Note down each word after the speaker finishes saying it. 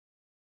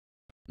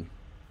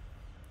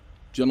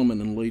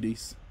Gentlemen and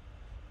ladies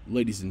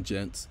and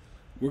gents,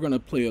 we're going to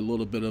play a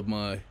little bit of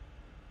my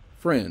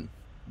friend,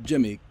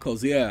 Jimmy,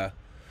 cause yeah.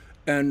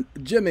 And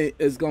Jimmy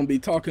is going to be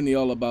talking to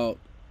y'all about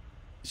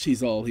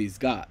She's All He's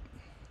Got.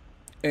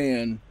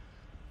 And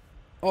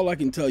all I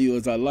can tell you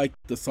is I like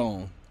the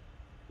song,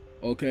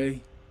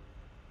 okay?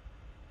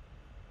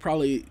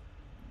 Probably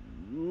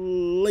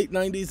late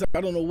 90s,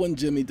 I don't know when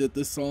Jimmy did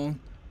this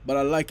song, but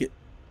I like it.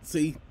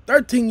 See,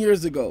 13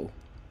 years ago,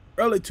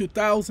 early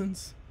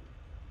 2000s,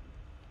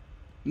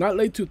 not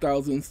late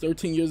 2000s,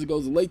 13 years ago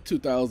is late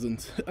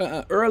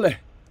 2000s, early.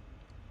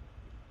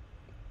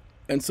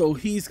 And so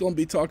he's going to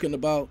be talking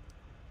about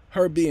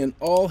her being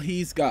all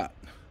he's got.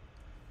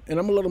 And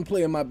I'm going to let him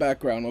play in my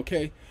background,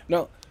 okay?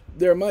 Now,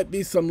 there might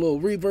be some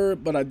little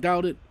reverb, but I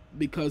doubt it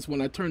because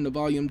when I turn the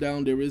volume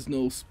down, there is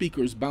no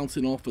speakers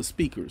bouncing off of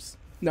speakers.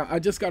 Now, I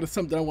just got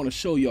something I want to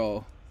show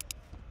y'all.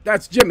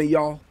 That's Jimmy,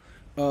 y'all.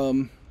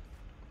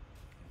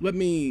 Let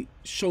me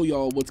show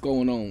y'all what's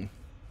going on.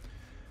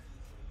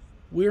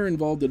 We're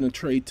involved in a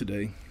trade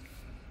today.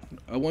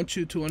 I want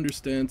you to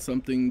understand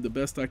something the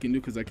best I can do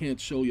because I can't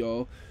show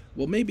y'all.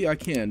 Well, maybe I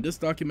can. This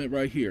document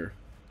right here.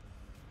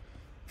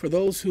 For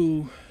those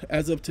who,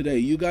 as of today,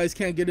 you guys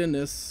can't get in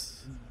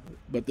this,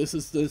 but this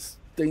is the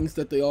things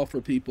that they offer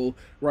people.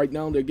 Right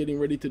now, they're getting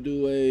ready to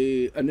do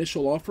a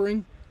initial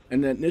offering,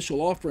 and that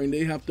initial offering,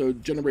 they have to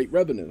generate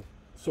revenue.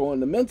 So in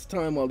the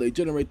meantime, while they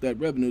generate that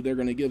revenue, they're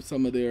going to give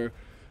some of their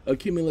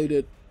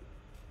accumulated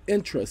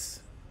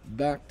interest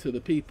back to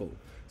the people.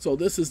 So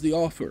this is the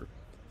offer.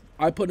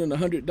 I put in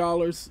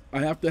 $100. I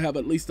have to have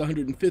at least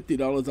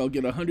 $150. I'll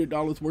get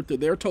 $100 worth of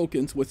their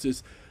tokens, which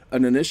is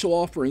an initial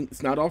offering.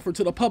 It's not offered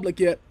to the public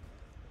yet.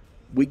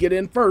 We get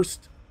in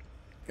first.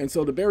 And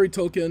so the berry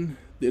token,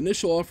 the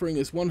initial offering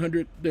is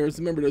 100.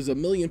 Remember, there's 1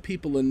 million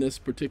people in this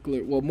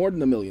particular, well, more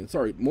than 1 million.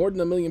 Sorry, more than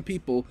 1 million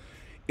people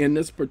in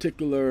this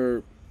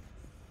particular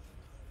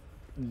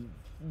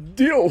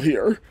deal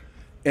here.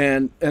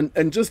 And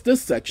just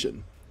this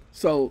section.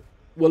 So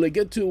will it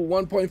get to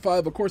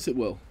 1.5? Of course it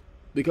will.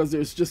 Because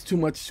there's just too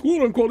much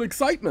quote-unquote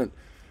excitement.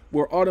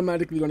 We're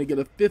automatically going to get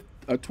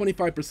a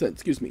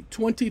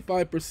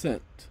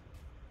 25%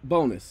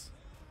 bonus.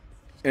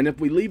 And if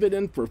we leave it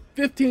in for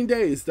 15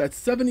 days, that's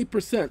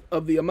 70%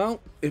 of the amount.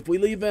 If we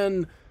leave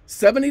in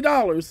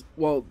 $70,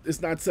 well,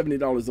 it's not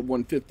 $70 of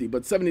 $150,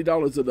 but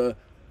 $70 of the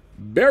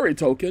berry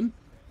token,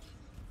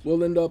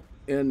 we'll end up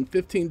in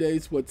 15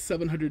 days with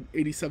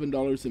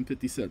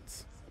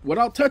 $787.50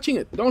 without touching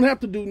it. Don't have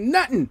to do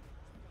nothing.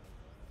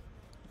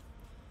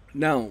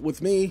 Now,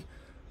 with me,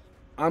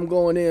 I'm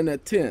going in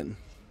at 10.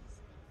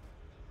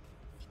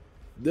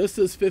 This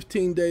is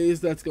 15 days.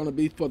 That's going to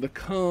be for the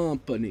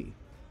company.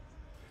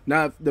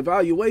 Now, if the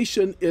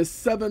valuation is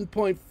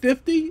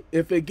 7.50,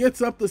 if it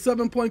gets up to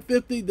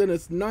 7.50, then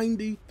it's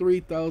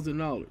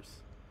 $93,000.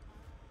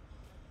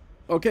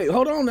 Okay,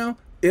 hold on now.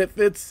 If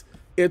it's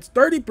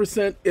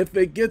 30%, if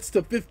it gets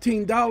to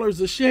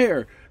 $15 a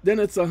share, then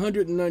it's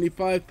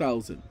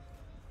 $195,000.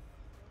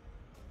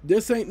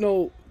 This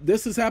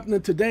is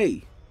happening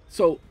today.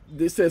 So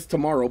this says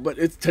tomorrow, but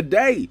it's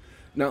today.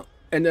 Now,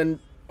 and then,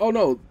 oh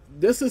no,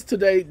 this is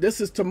today,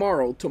 this is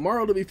tomorrow.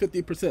 Tomorrow to be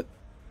 50%.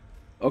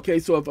 Okay,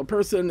 so if a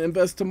person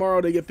invests tomorrow,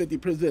 they get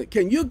 50%.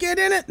 Can you get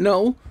in it?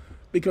 No,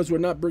 because we're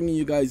not bringing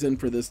you guys in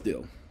for this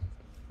deal.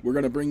 We're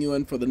going to bring you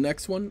in for the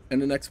next one,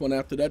 and the next one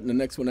after that, and the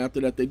next one after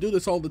that. They do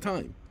this all the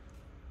time.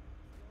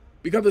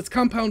 Because it's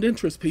compound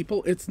interest,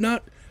 people. It's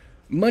not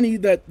money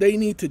that they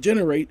need to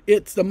generate.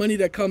 It's the money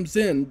that comes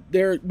in.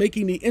 They're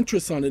making the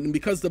interest on it. And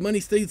because the money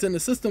stays in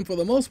the system for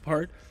the most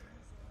part,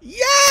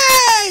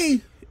 yay!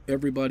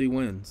 Everybody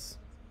wins.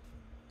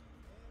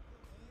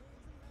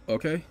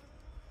 Okay?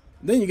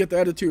 Then you get to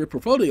add it to your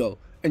portfolio.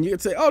 And you can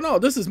say, oh no,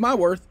 this is my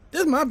worth.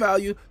 This is my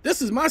value.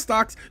 This is my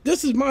stocks.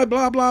 This is my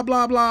blah, blah,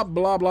 blah, blah,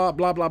 blah, blah,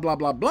 blah, blah, blah,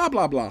 blah, blah,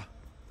 blah, blah.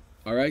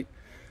 All right?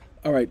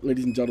 All right,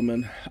 ladies and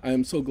gentlemen, I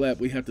am so glad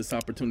we had this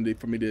opportunity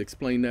for me to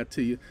explain that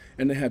to you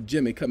and to have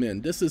Jimmy come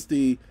in. This is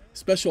the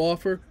special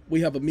offer.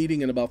 We have a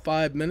meeting in about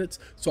 5 minutes,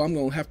 so I'm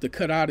going to have to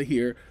cut out of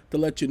here to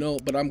let you know,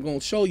 but I'm going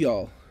to show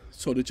y'all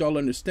so that y'all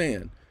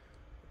understand.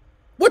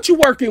 What you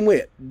working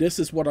with? This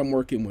is what I'm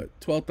working with,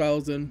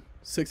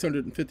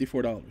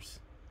 $12,654.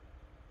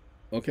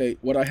 Okay,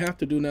 what I have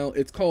to do now,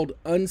 it's called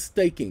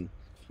unstaking.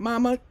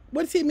 Mama,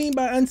 what does he mean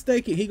by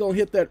unstaking? He going to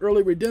hit that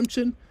early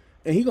redemption,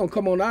 and he going to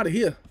come on out of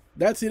here.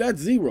 That's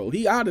zero.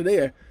 He out of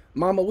there.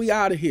 Mama, we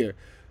out of here.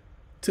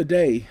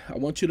 Today, I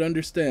want you to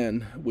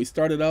understand, we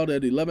started out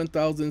at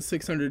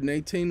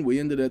 11,618. We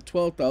ended at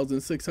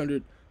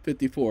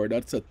 12,654.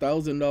 That's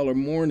 $1,000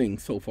 morning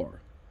so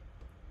far.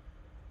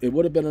 It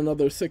would have been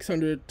another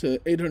 $600 to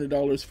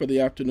 $800 for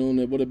the afternoon.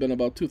 It would have been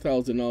about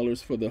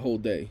 $2,000 for the whole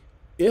day.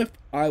 If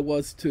I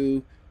was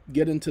to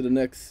get into the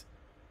next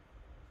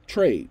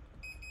trade,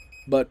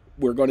 but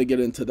we're going to get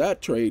into that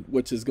trade,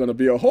 which is going to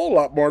be a whole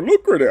lot more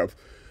lucrative.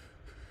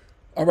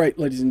 All right,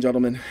 ladies and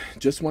gentlemen,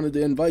 just wanted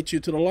to invite you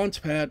to the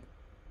LAUNCHPAD.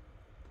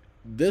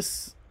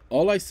 This,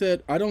 all I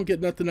said, I don't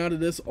get nothing out of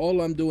this. All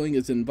I'm doing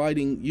is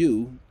inviting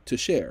you to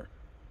share.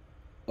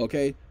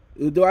 Okay?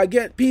 Do I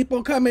get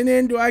people coming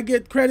in? Do I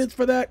get credits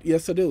for that?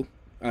 Yes, I do.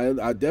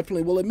 I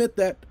definitely will admit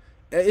that.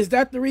 Is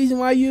that the reason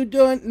why you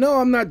doing? No,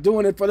 I'm not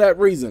doing it for that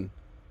reason.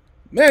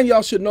 Man,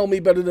 y'all should know me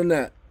better than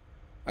that.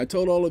 I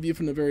told all of you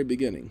from the very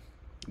beginning,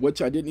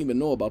 which I didn't even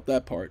know about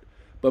that part.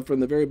 But from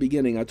the very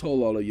beginning, I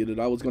told all of you that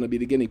I was going to be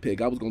the guinea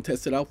pig. I was going to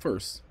test it out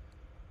first.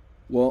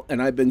 Well,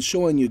 and I've been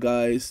showing you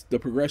guys the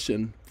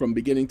progression from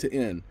beginning to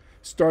end.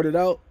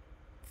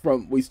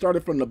 We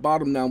started from the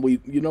bottom now.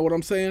 You know what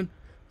I'm saying?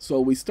 So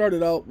we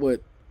started out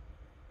with,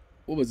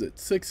 what was it,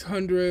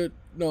 600?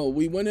 No,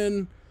 we went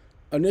in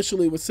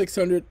initially with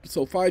 600,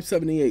 so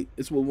 578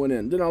 is what went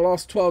in. Then I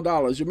lost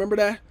 $12. You remember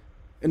that?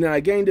 And then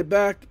I gained it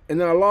back, and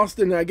then I lost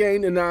it, and I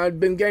gained, and I've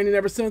been gaining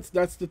ever since.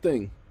 That's the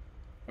thing.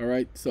 All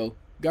right, so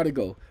gotta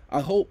go.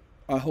 I hope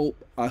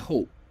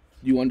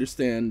you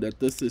understand that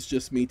this is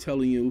just me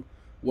telling you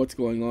what's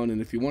going on.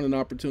 And if you want an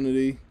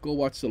opportunity, go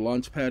watch the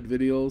LAUNCHPAD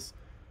videos,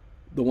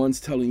 the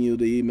ones telling you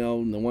the email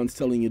and the ones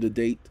telling you the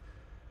date.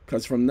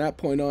 Because from that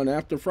point on,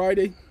 after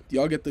Friday,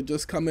 y'all get to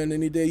just come in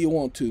any day you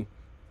want to.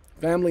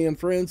 Family and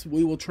friends,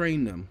 we will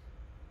train them.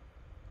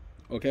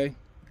 Okay?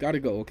 Gotta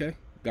go, okay?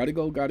 Gotta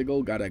go.